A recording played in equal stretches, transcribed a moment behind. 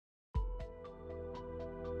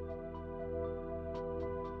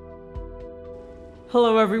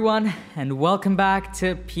Hello everyone, and welcome back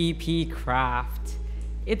to PPCraft.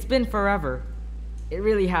 It's been forever. It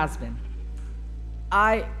really has been.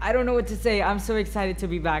 I don't know what to say. I'm so excited to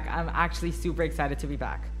be back. I'm actually super excited to be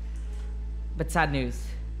back. But sad news.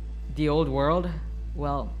 The old world,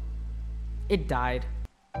 well, it died.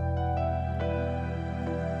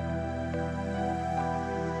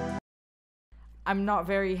 I'm not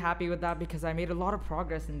very happy with that because I made a lot of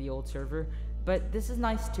progress in the old server. But this is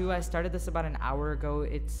nice too. I started this about an hour ago.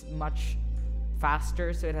 It's much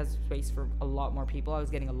faster, so it has space for a lot more people. I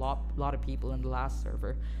was getting a lot of people in the last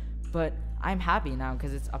server, but I'm happy now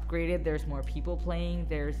because it's upgraded. There's more people playing.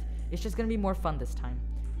 It's just gonna be more fun this time.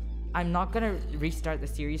 I'm not gonna restart the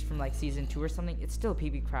series from like season 2 or something. It's still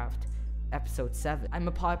PPCraft episode 7.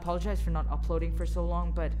 I apologize for not uploading for so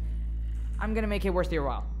long, but I'm gonna make it worth your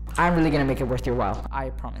while. I'm really gonna make it worth your while.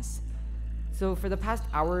 I promise. So for the past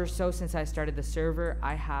hour or so since I started the server,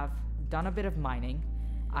 I have done a bit of mining.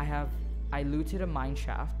 I looted a mine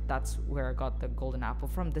shaft. That's where I got the golden apple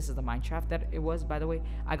from. This is the mine shaft that it was, by the way.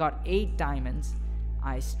 I got 8 diamonds.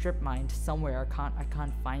 I strip mined somewhere. I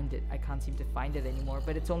can't find it. I can't seem to find it anymore.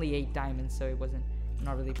 But it's only 8 diamonds, so I'm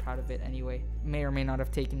not really proud of it anyway. May or may not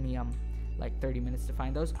have taken me like 30 minutes to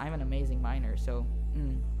find those. I'm an amazing miner, so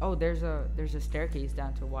oh, there's a staircase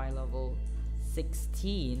down to Y level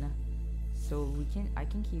 16. So I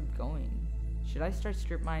can keep going. Should I start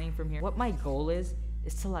strip mining from here? What my goal is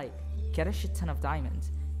to like get a shit ton of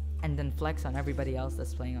diamonds and then flex on everybody else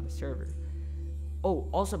that's playing on the server. Oh,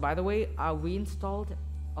 also by the way, we installed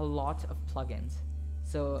a lot of plugins.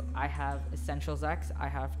 So I have Essentials X, I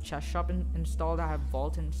have Chest Shop installed, I have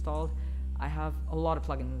Vault installed, I have a lot of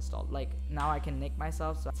plugins installed. Like now I can nick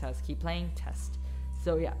myself, so it says keep playing, test.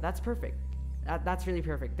 So yeah, that's perfect. That's really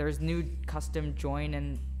perfect. There's new custom join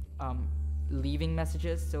and leaving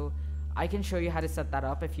messages, so I can show you how to set that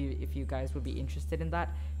up if you guys would be interested in that.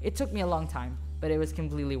 It took me a long time, but it was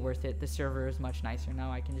completely worth it. The server is much nicer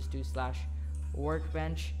now. I can just do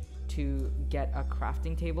 /workbench to get a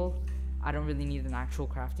crafting table. I don't really need an actual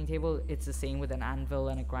crafting table. It's the same with an anvil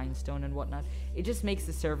and a grindstone and whatnot. It just makes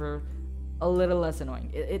the server a little less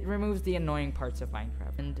annoying. It removes the annoying parts of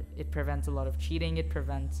Minecraft, and it prevents a lot of cheating. It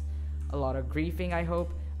prevents a lot of griefing, I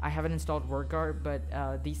hope. I haven't installed WordGuard,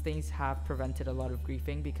 but these things have prevented a lot of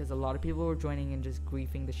griefing because a lot of people were joining and just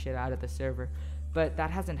griefing the shit out of the server. But that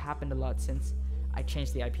hasn't happened a lot since I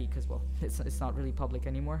changed the IP because, well, it's not really public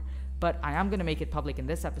anymore. But I am going to make it public in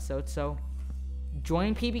this episode, so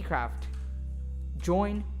join PPCraft.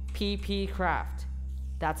 Join PPCraft.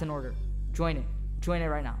 That's an order. Join it. Join it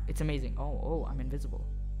right now. It's amazing. Oh, I'm invisible.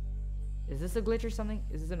 Is this a glitch or something?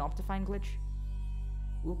 Is this an Optifine glitch?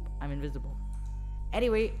 Oop, I'm invisible.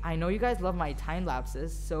 Anyway, I know you guys love my time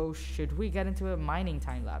lapses, so should we get into a mining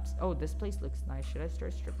time lapse? Oh, this place looks nice. Should I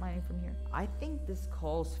start strip mining from here? I think this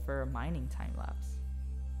calls for a mining time lapse.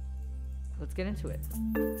 Let's get into it.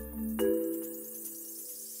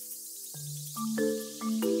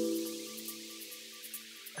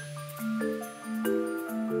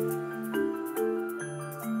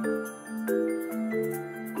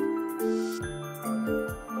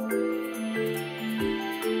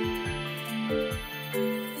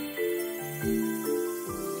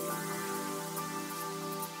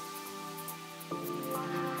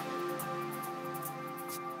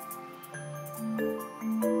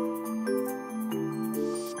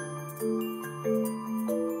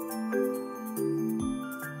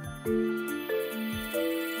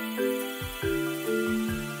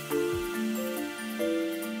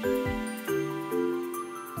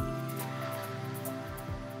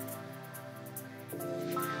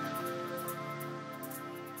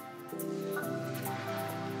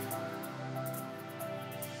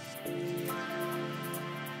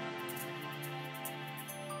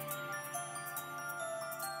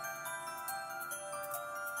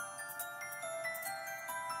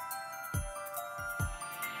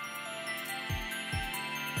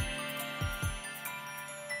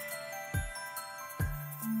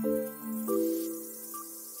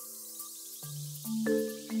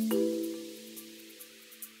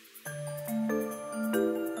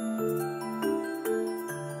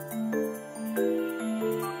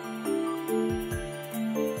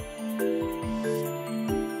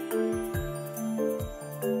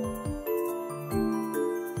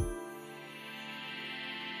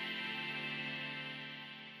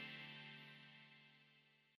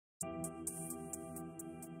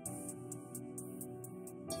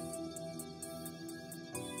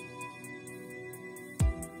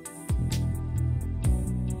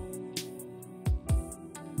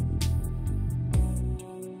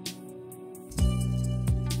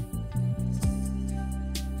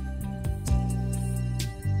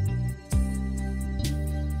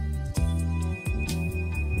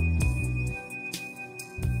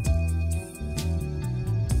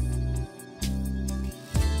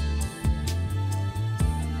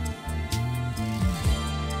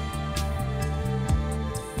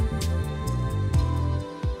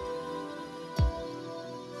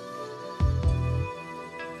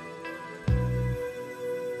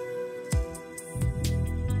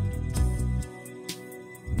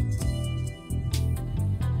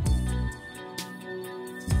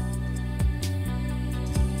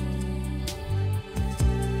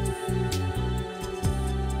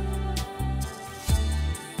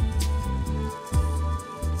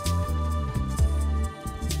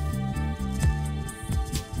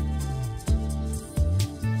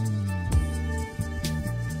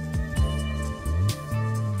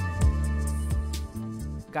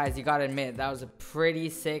 Guys, you gotta admit, that was a pretty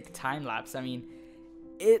sick time lapse. I mean,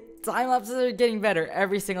 time lapses are getting better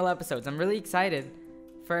every single episode. I'm really excited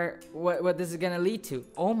for what this is gonna lead to.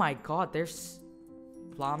 Oh my god, there's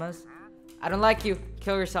llamas. I don't like you.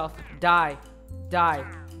 Kill yourself. Die. Die.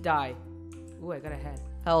 Die. Ooh, I got a head.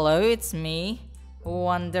 Hello, it's me,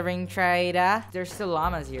 Wandering Trader. There's still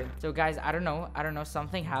llamas here. So guys, I don't know.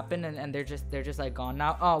 Something happened and they're just like gone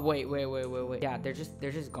now. Oh wait. Yeah, they're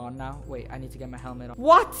just gone now. Wait, I need to get my helmet on.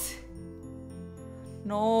 What?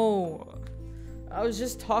 No. I was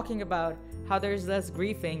just talking about how there's less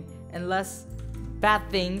griefing and less bad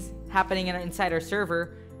things happening inside our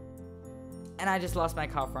server, and I just lost my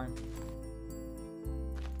cow farm.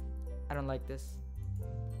 I don't like this.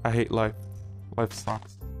 I hate life. Life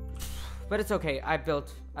sucks. But it's okay. I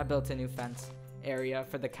built a new fence area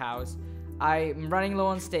for the cows. I'm running low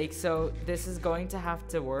on steak, so this is going to have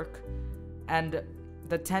to work. And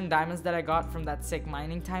the 10 diamonds that I got from that sick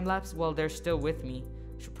mining time lapse, well, they're still with me.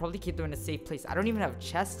 Should probably keep them in a safe place. I don't even have a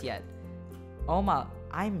chest yet. Oh my,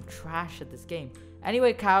 I'm trash at this game.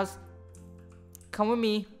 Anyway, cows, come with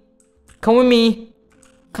me. Come with me.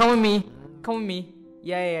 Come with me. Come with me.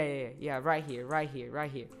 Yeah, right here.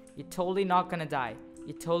 You're totally not gonna die.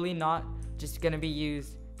 You're totally not just gonna be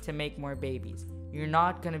used to make more babies. You're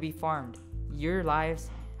not gonna be farmed. Your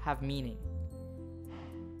lives have meaning.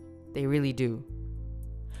 They really do.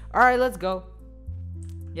 Alright, let's go.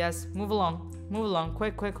 Yes, move along. Move along.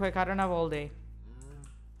 Quick. I don't have all day.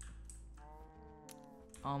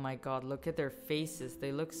 Oh my god, look at their faces.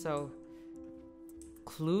 They look so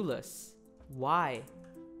clueless. Why?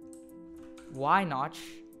 Why, Notch?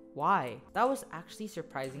 Why? That was actually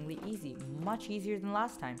surprisingly easy. Much easier than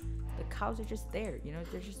last time. The cows are just there, you know,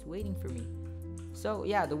 they're just waiting for me. So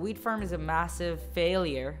yeah, the wheat farm is a massive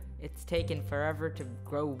failure. It's taken forever to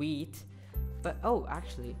grow wheat. But oh,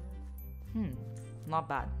 actually, not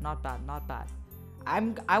bad.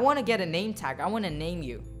 I want to get a name tag. I want to name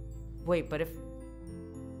you. Wait, but if...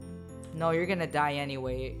 No, you're gonna die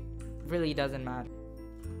anyway. It really doesn't matter.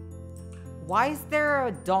 Why is there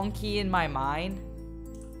a donkey in my mine?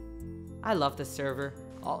 I love this server.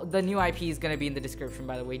 The new IP is gonna be in the description,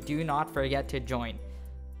 by the way. Do not forget to join.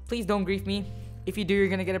 Please don't grief me. If you do, you're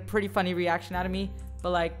gonna get a pretty funny reaction out of me.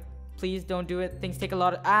 But like, please don't do it. Things take a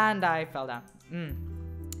lot of... And I fell down.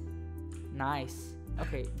 Nice.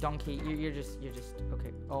 Okay, donkey, you're just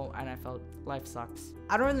okay. Oh, and I felt life sucks.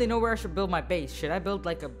 I don't really know where I should build my base. Should I build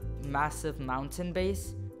like a massive mountain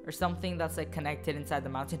base or something that's like connected inside the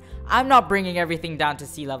mountain? I'm not bringing everything down to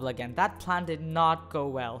sea level again. That plan did not go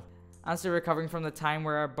well. I'm still recovering from the time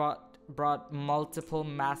where I brought multiple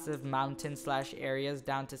massive mountain / areas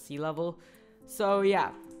down to sea level. So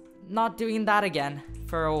yeah, not doing that again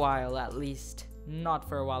for a while at least. Not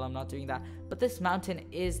for a while, I'm not doing that. But this mountain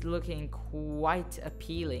is looking quite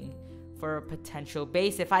appealing for a potential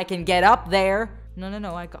base if I can get up there.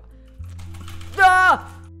 No, I got...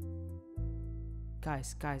 Ah!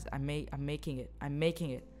 Guys, I'm making it. I made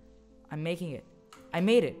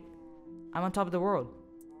it. I'm on top of the world.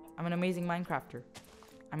 I'm an amazing Minecrafter.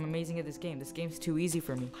 I'm amazing at this game. This game's too easy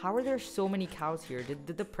for me. How are there so many cows here? Did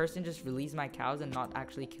the person just release my cows and not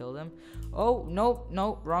actually kill them? Oh, no,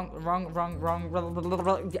 wrong.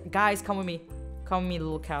 Guys, come with me. Come with me,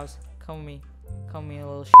 little cows. Come with me. Come with me,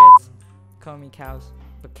 little shits. Come with me, cows.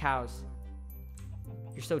 But cows,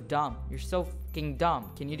 you're so dumb. You're so fucking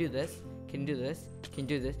dumb. Can you do this? Can you do this? Can you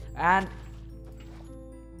do this? And...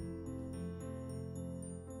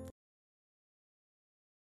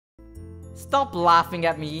 Stop laughing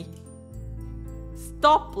at me.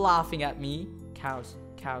 Stop laughing at me. Cows,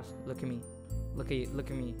 look at me. Look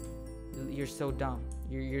at me. You're so dumb.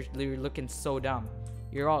 You're looking so dumb.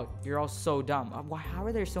 You're all so dumb. How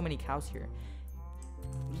are there so many cows here?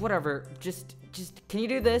 Whatever. Just can you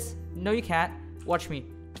do this? No, you can't. Watch me.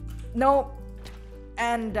 No.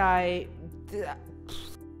 And I'm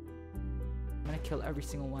gonna kill every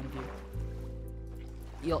single one of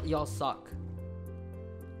you. Y'all suck.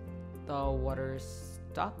 The water's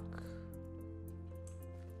stuck.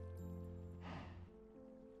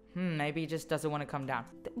 Maybe he just doesn't want to come down.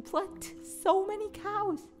 What? So many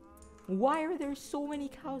cows. Why are there so many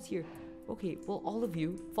cows here? Okay, well, all of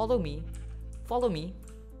you, follow me. Follow me.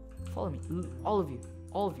 All of you.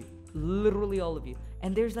 Literally all of you.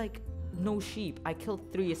 And there's like no sheep. I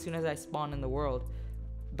killed 3 as soon as I spawned in the world.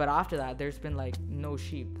 But after that, there's been like no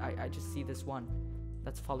sheep. I just see this one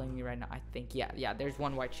that's following me right now. I think, yeah, there's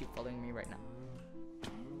one white sheep following me right now.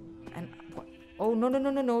 And what? Oh,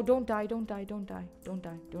 no, don't die.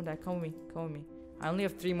 Come with me. I only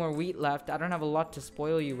have 3 more wheat left. I don't have a lot to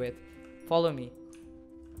spoil you with. Follow me.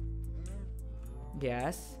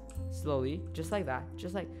 Yes. Slowly. Just like that.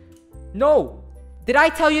 Just like... No! Did I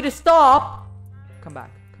tell you to stop? Come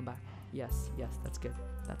back. Come back. Yes. Yes. That's good.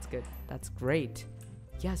 That's good. That's great.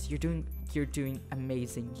 Yes, you're doing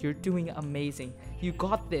amazing. You're doing amazing. You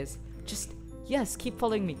got this. Just, yes, keep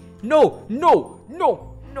following me. No, no,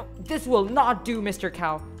 no, no. This will not do, Mr.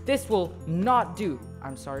 Cow. This will not do.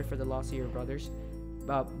 I'm sorry for the loss of your brothers.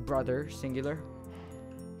 Brother, singular.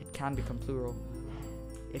 It can become plural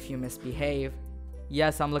if you misbehave.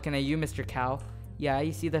 Yes, I'm looking at you, Mr. Cow. Yeah,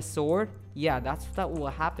 you see the sword? Yeah, that will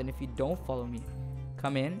happen if you don't follow me.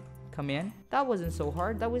 Come in. Come in. That wasn't so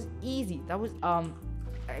hard. That was easy. That was,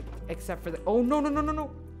 except for the... Oh, no, no, no, no,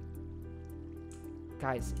 no.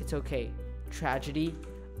 Guys, it's okay. Tragedy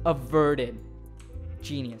averted.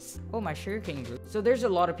 Genius. Oh, my sugarcane group. So there's a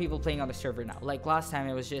lot of people playing on the server now. Like last time,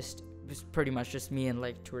 it was pretty much just me and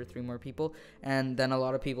like 2 or 3 more people. And then a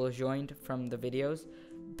lot of people joined from the videos.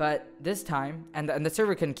 But this time, and the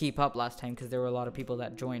server couldn't keep up last time because there were a lot of people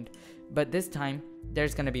that joined. But this time,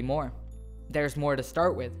 there's going to be more. There's more to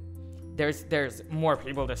start with. There's more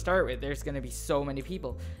people to start with. There's gonna be so many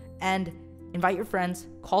people, and invite your friends.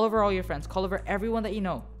 Call over all your friends. Call over everyone that you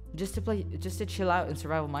know, just to chill out in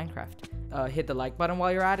survival Minecraft. Hit the like button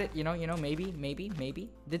while you're at it. You know, maybe.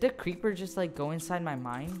 Did the creeper just like go inside my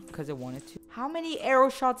mind because it wanted to? How many arrow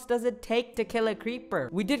shots does it take to kill a creeper?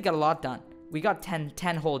 We did get a lot done. We got 10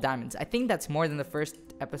 whole diamonds. I think that's more than the first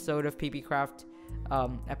episode of PPCraft,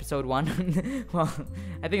 episode 1. Well,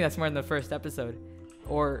 I think that's more than the first episode.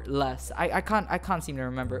 Or less. I can't seem to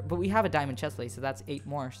remember. But we have a diamond chest plate, so that's 8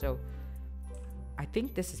 more. So I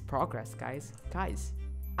think this is progress, guys. Guys,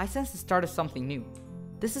 I sense the start of something new.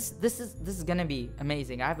 This is gonna be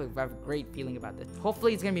amazing. I have a great feeling about this.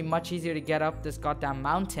 Hopefully it's gonna be much easier to get up this goddamn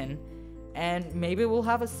mountain, and maybe we'll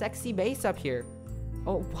have a sexy base up here.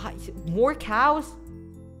 Oh, what? More cows?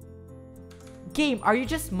 Game, are you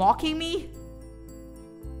just mocking me?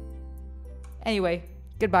 Anyway,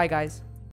 goodbye, guys.